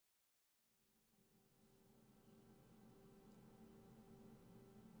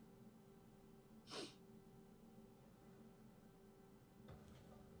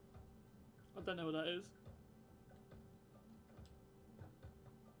I don't know what that is.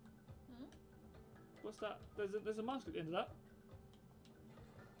 Hmm? What's that? There's a mask at the end of that.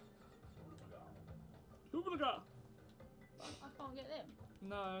 Hoobalaga! I can't get them.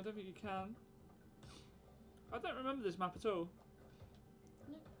 No, I don't think you can. I don't remember this map at all.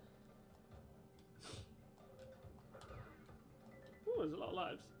 Nope. Ooh, there's a lot of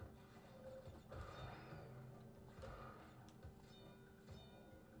lives.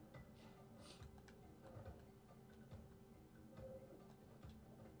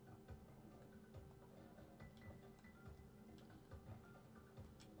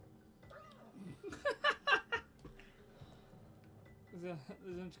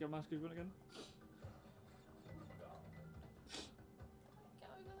 There's an Instagram mask if you want again. Get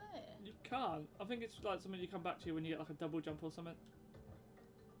over there. You can't. I think it's like something you come back to when you get like a double jump or something.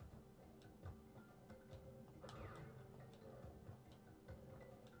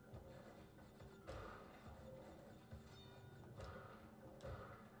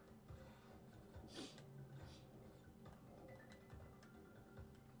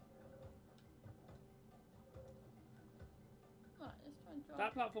 Right, let's try and drive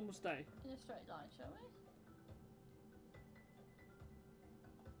That platform will stay. in a straight line, shall we?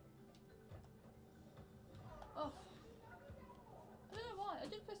 Oh. I don't know why. I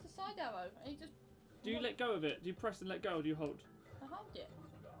did press the side arrow and he just... Do you let go of it? Do you press and let go or do you hold? I hold it.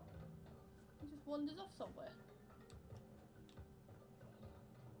 It just wanders off somewhere.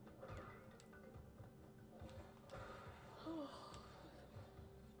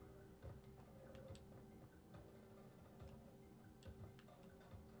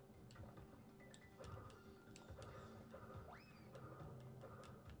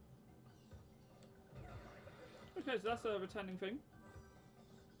 Okay, so that's a returning thing.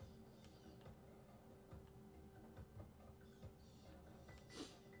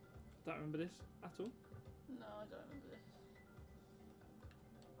 Don't remember this at all. No, I don't remember this.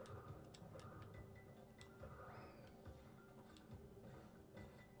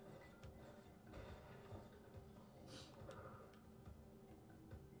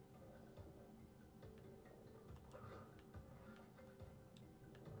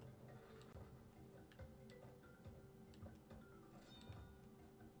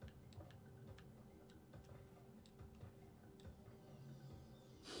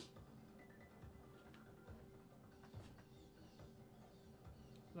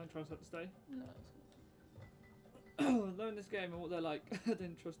 Don't trust that to stay. No, it's good. Knowing this game and what they're like, I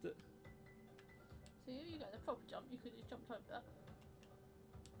didn't trust it. See, if you get the proper jump, you could have jumped over that.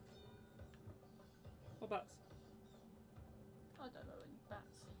 What bats? I don't know any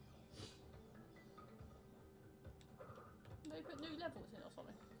bats. Maybe put new levels in or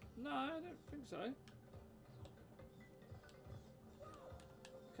something. No, I don't think so.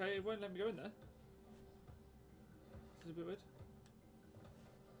 Okay, it won't let me go in there. This is a bit weird.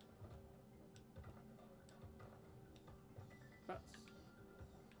 Bats.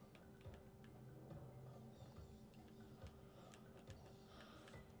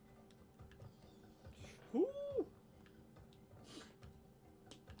 Ooh!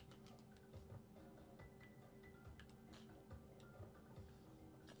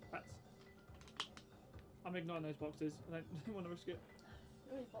 Bats. I'm ignoring those boxes. I don't want to risk it.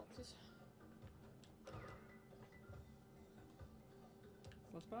 Really boxes.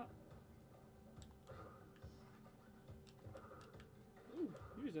 Last bat. Ooh,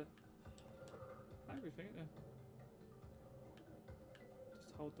 use it. Angry thing, isn't it?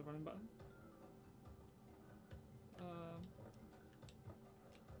 Just hold the running button.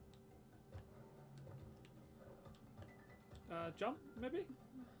 Jump, maybe?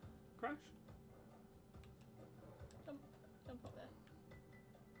 Crash? Jump up there.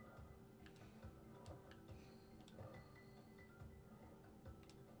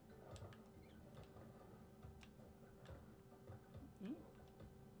 Mm.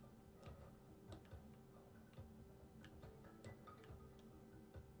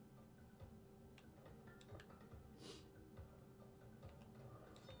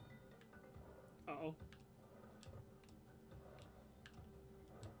 Uh-oh.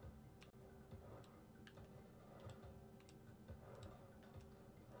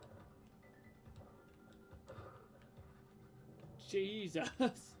 Jesus!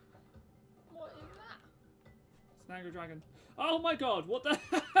 What is that? Snagger Dragon. Oh my god, what the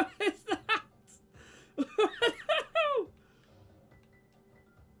hell is that? What the hell?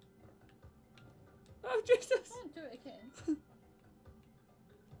 Oh Jesus! Can't do it again.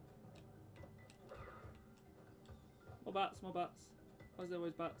 More bats, more bats. Why is there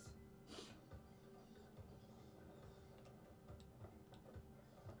always bats?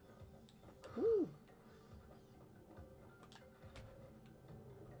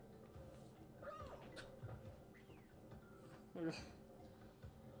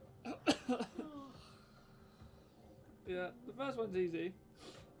 Yeah, the first one's easy.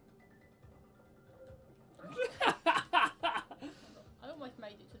 I almost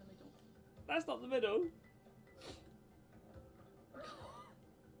made it to the middle. That's not the middle.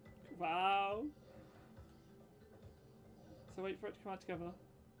 Wow. So wait for it to come out together.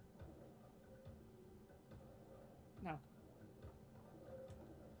 Now.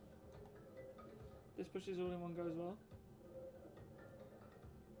 This pushes all in one go as well.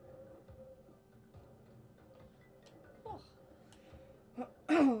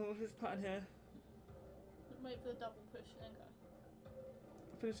 What's this pattern here? Wait for the double push and then go.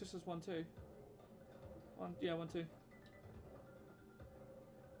 I think it's just as 1, 2. Yeah, 1, 2.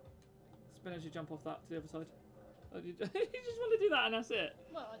 Spin as you jump off that to the other side. Oh, you just want to do that and that's it.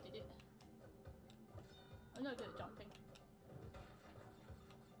 Well, I did it. I'm no good at jumping.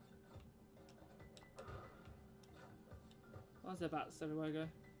 Why's there bats everywhere I go?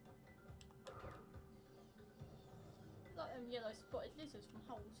 Like them yellow spotted lizards from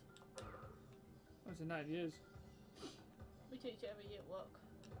holes. I was in that in years. We teach it every year at work.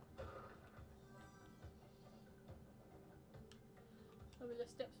 Where the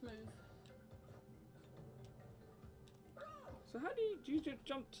steps move. So how do you just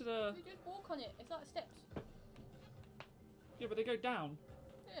jump to the... You just walk on it. It's like steps. Yeah, but they go down.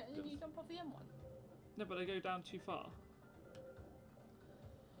 Yeah, and then you jump off the M1. No, but they go down too far.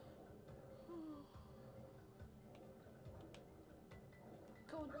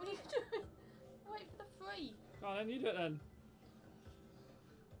 God, what are you doing? Wait for the 3. Go on then, you do it then.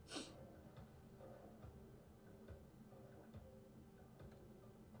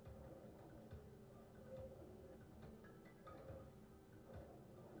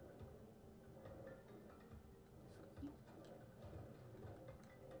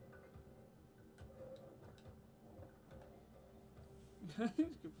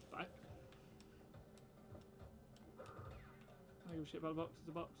 Back. I don't give a shit about a box, it's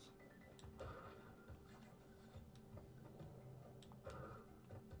a box.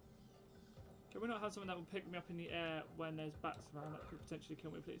 Can we not have something that will pick me up in the air when there's bats around that could potentially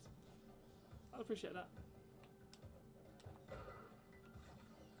kill me, please? I'd appreciate that.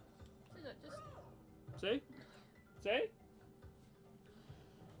 See, look, just... See? See?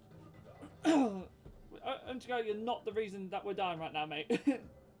 And to go, you're not the reason that we're dying right now, mate.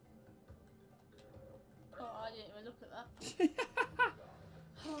 Oh, I didn't even look at that.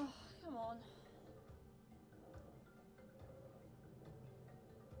 Oh, come on.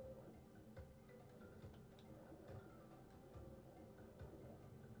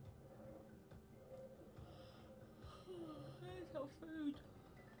 There's no food.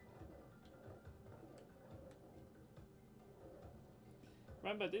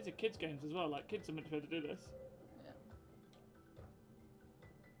 Remember, these are kids' games as well. Like, kids are meant to be able to do this. Yeah.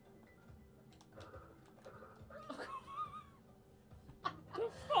 The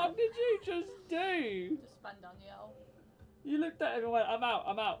fuck did you just do? Just span down the aisle. You looked at him and went, I'm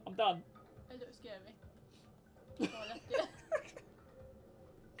out, I'm done. It looks scary. So I left it.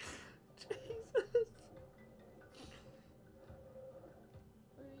 Jesus. 3.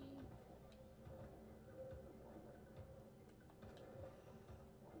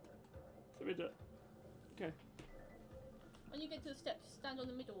 So we do it. Okay. When you get to the steps, stand on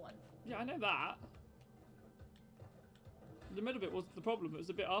the middle one. Yeah, I know that. The middle bit wasn't the problem, it was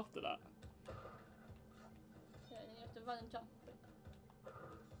the bit after that. Yeah, and then you have to run and jump.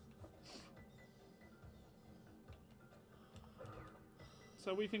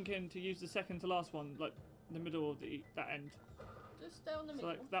 So are we thinking to use the second to last one, like the middle of that end? Just stay on the So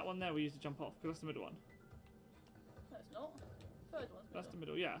middle. like that one there we use to jump off, because that's the middle one. No, it's not. Third one's That's the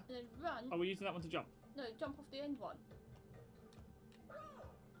middle. middle, yeah. And then run. Are we using that one to jump? No, jump off the end one.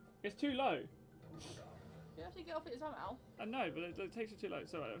 It's too low. You have to get off it somehow. I know, but it takes you too low.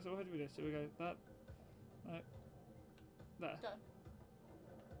 So, right, so how do we do this? So we go that, there. Go.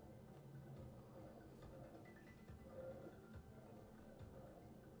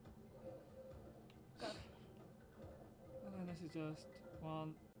 Go. And then this is just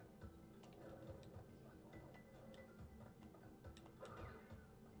one.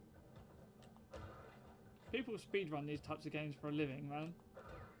 People speedrun these types of games for a living, man.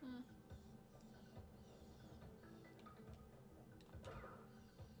 Hmm.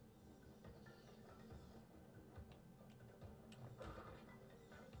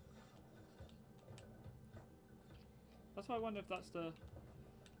 That's why I wonder if that's the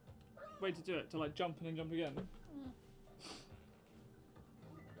way to do it, to like jump and then jump again. Mm.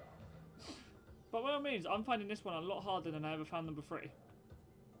 But by all means, I'm finding this one a lot harder than I ever found number 3.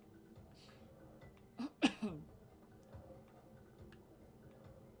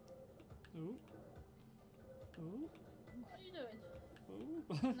 Ooh. Ooh. What are you doing?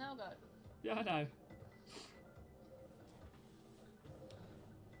 Ooh. Now go. Yeah, I know.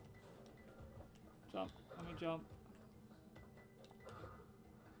 Jump. I'm gonna jump.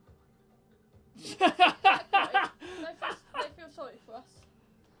 They feel sorry for us.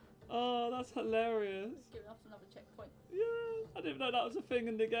 Oh, that's hilarious. It's giving us another checkpoint. Yeah, I didn't know that was a thing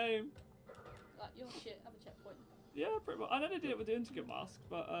in the game. Like, your shit, have a checkpoint. Yeah, pretty much. I know they did it with the Intricate Mask,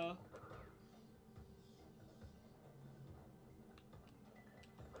 but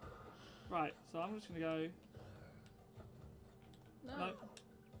right, so I'm just gonna go. No. No.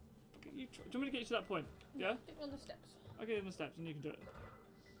 Do you want me to get you to that point? Yeah? Get me on the steps. I'll get you on the steps and you can do it.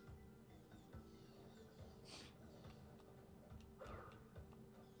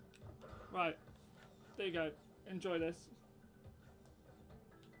 Right. There you go. Enjoy this.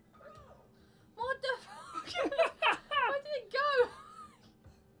 What the fuck? Where did it go?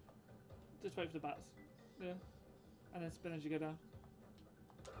 Just wait for the bats. Yeah. And then spin as you go down.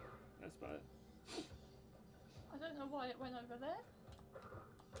 That's about it. I don't know why it went over there.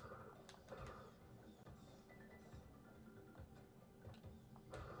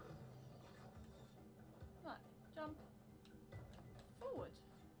 Right, jump forward.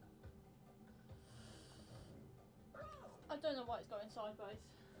 I don't know why it's going sideways.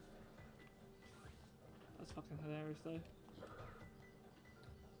 That's fucking hilarious though.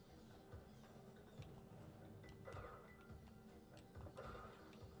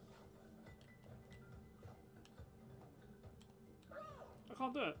 I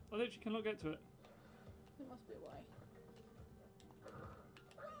can't do it. I literally cannot get to it. There must be a way.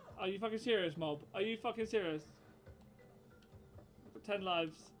 Are you fucking serious, mob? Are you fucking serious? I've got 10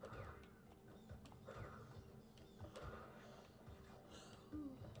 lives.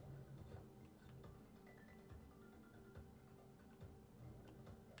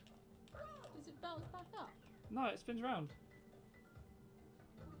 Does it bounce back up? No, it spins around.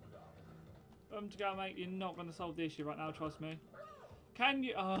 To go, mate. You're not going to solve the issue right now, trust me. Can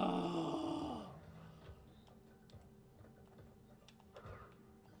you? Oh.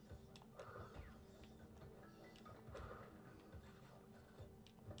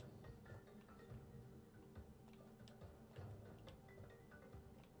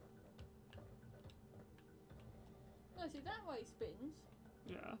 No, see that way spins.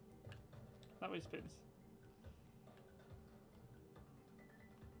 Yeah. That way spins.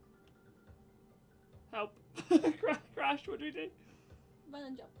 Help. Crash, what do we do? Run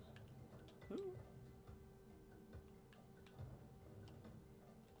and jump. Ooh.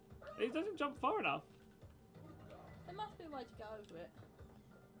 It doesn't jump far enough. There must be a way to go over it.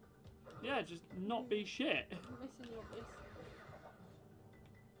 Yeah, just not be shit. I'm missing the obvious.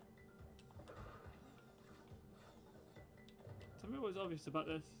 Tell me what was obvious about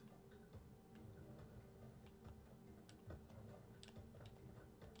this.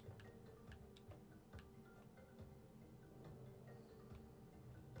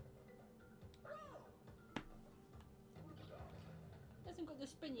 Hasn't got the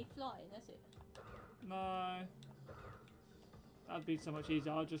spinny flying, has it? No. That'd be so much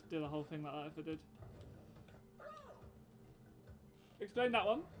easier. I'll just do the whole thing like that if I did. Explain that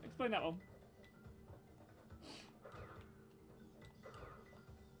one. Explain that one.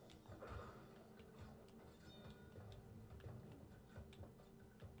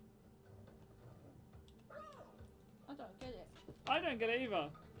 I don't get it. I don't get it either.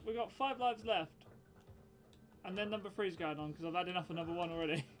 We've got 5 lives left. And then number 3's going on because I've had enough of number 1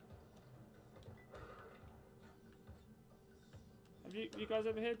 already. Have you guys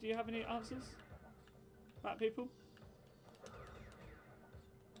over here? Do you have any answers? Bat people?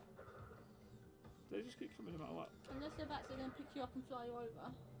 They just keep coming no matter what. Unless they're bats that are going to pick you up and fly you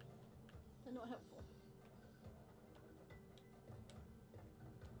over, they're not helpful.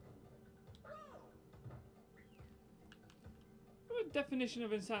 What the definition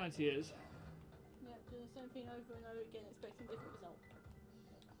of insanity is? Yeah, doing the same thing over and over again, expecting a different result.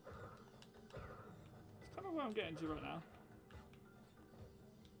 It's kind of where I'm getting to right now.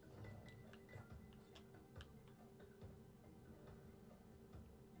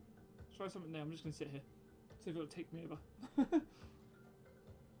 Try something new. I'm just going to sit here. See if it'll take me over.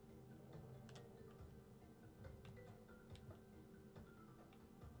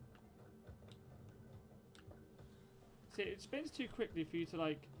 See, it spins too quickly for you to,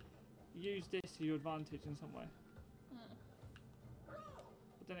 like, use this to your advantage in some way.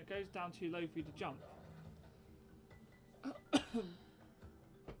 But then it goes down too low for you to jump.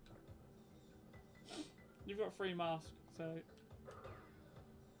 You've got a free mask, so...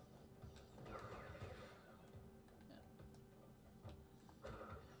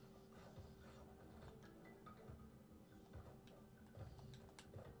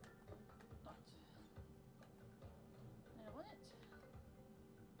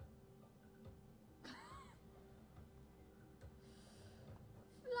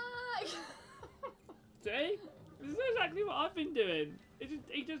 exactly what I've been doing.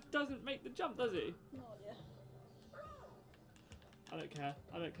 He just doesn't make the jump, does he? Not yet. I don't care.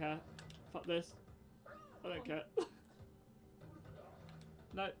 I don't care. Fuck this. I don't care.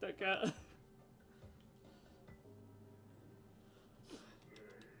 No, don't care.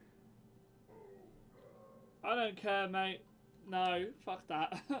 I don't care, mate. No, fuck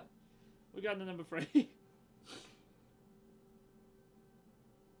that. We're going to number 3.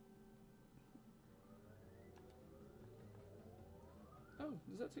 Oh,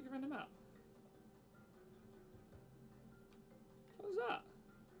 does that take you around the map? What was that?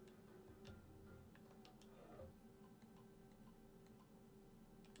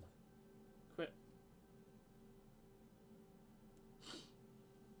 Quit.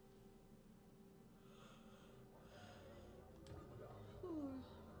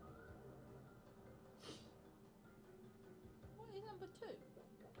 What is number 2?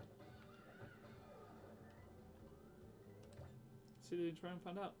 See the intro and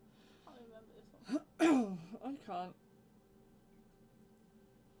find out. I can't remember this one. I can't.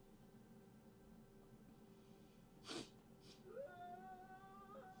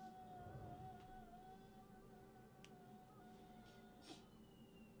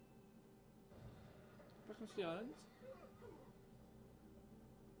 Back onto the island.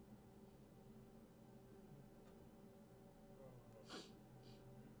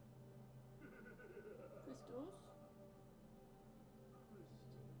 Crystals.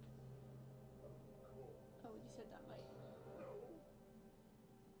 Oh, you said that, mate.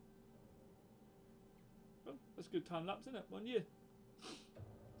 Oh, that's a good time lapse, isn't it? 1 year.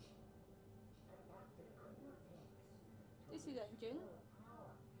 This is engine.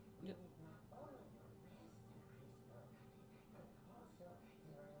 Yep.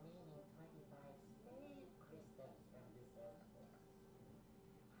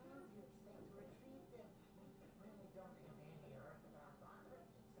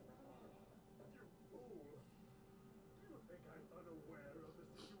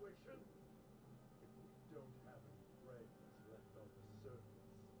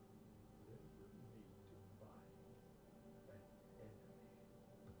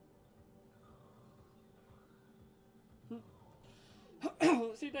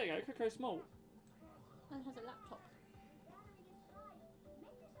 See, there you go, Coco Small. And has a laptop.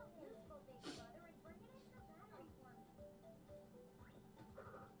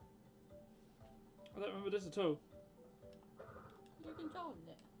 I don't remember this at all. You're controlling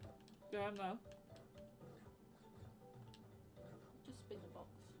it. Yeah, I am now. Just spin the box.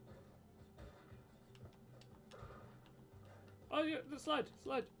 Oh yeah, the slide.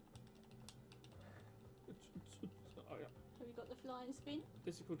 Oh yeah. Have you got the fly and spin?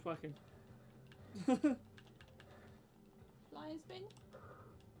 This is called twerking. Fly and spin?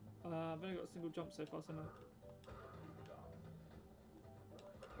 I've only got a single jump so far, so no.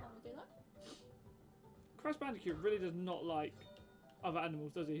 Armadillo? Crash Bandicoot really does not like other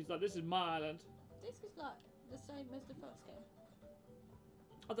animals, does he? He's like, this is my island. This is like the same as the first game.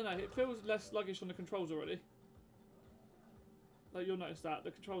 I don't know, it feels less sluggish on the controls already. Like, you'll notice that.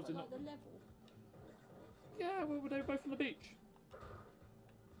 The controls But are like not... the level. Yeah, well, they were both on the beach.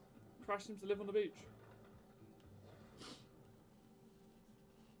 Crash seems to live on the beach.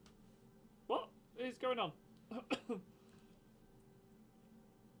 What is going on?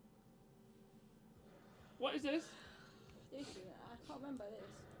 What is this? This is, I can't remember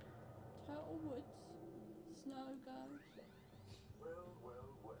this. Turtle Woods. Snow Go. Well.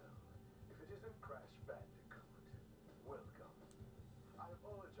 If it isn't Crash Bandicoot, welcome. I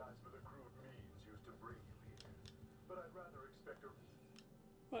apologize for the crude means used to bring you here, but I'd rather expect a...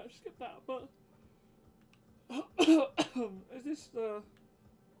 Right, skip that, but... is this the...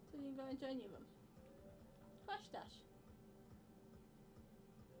 So you can go into any of them. Crash Dash.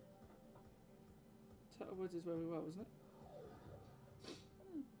 Turtle Woods is where we were, wasn't it?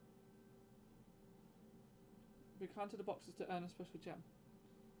 Be kind to the boxes to earn a special gem.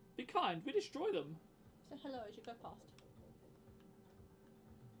 Be kind, we destroy them. Say hello as you go past.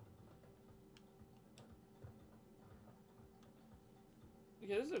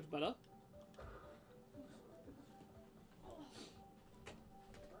 Okay, this looks better.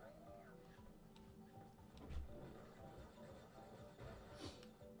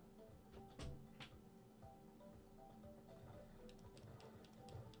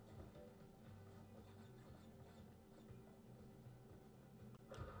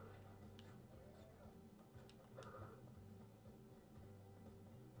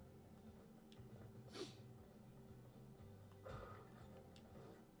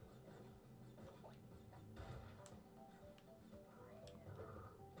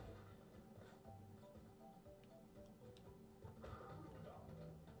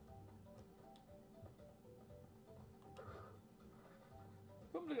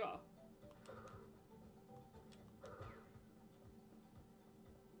 Bumbligar.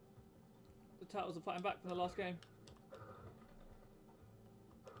 The Turtles are fighting back from the last game.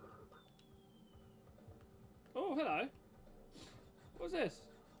 Oh, hello. What's this?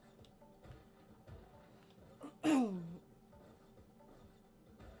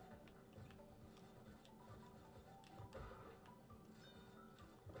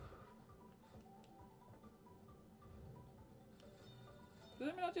 Does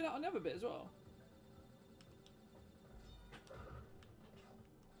that mean I do that on the other bit as well?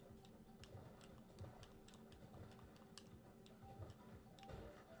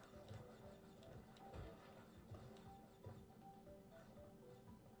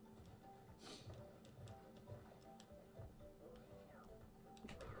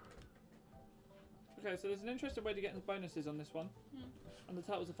 Okay, so there's an interesting way to get into bonuses on this one. And the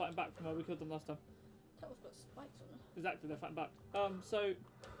Turtles are fighting back from where we killed them last time. Turtle's got spikes on them. Exactly, they're fighting back. So...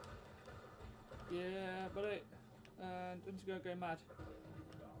 Yeah, buddy. And I'm just gonna go mad.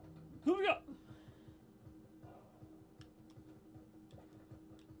 Who we got?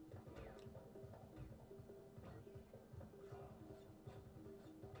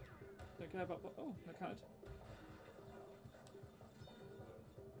 Don't care about... Oh, that counted.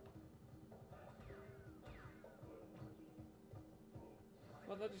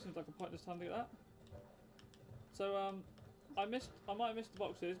 Well, that just seems like a pointless time to get that. So, I might have missed the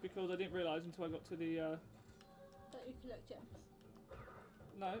boxes because I didn't realise until I got to the, That you collect gems.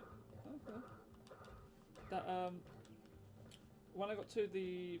 No. Okay. That, when I got to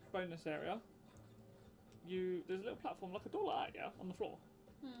the bonus area, there's a little platform like a door like that, yeah, on the floor.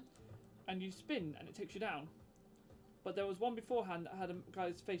 And you spin and it takes you down. But there was one beforehand that had a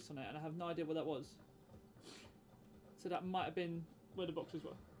guy's face on it and I have no idea what that was. So that might have been where the boxes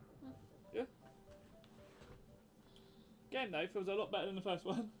were. Yeah? Game though feels a lot better than the first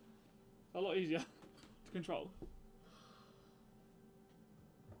one. A lot easier to control.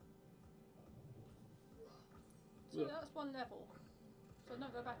 So that's one level. So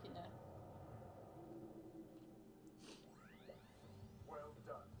don't go back in there. Well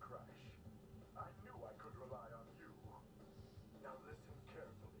done, Crash. I knew I could rely on you. Now listen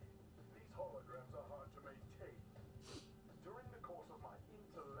carefully. These holograms are hard to maintain. During the course of my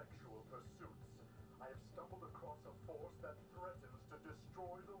intellectual pursuits, I have stumbled across a force that threatens to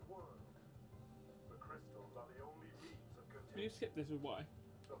destroy the world. The crystals are the only means of Can you containment. skip this with Y?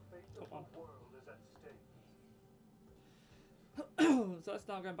 The fate of Top the world is at stake. So that's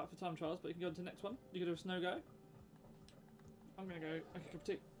now going back for time trials, but you can go on to the next one. You can do a snow go. I'm gonna go make a cup of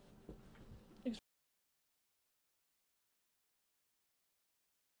tea.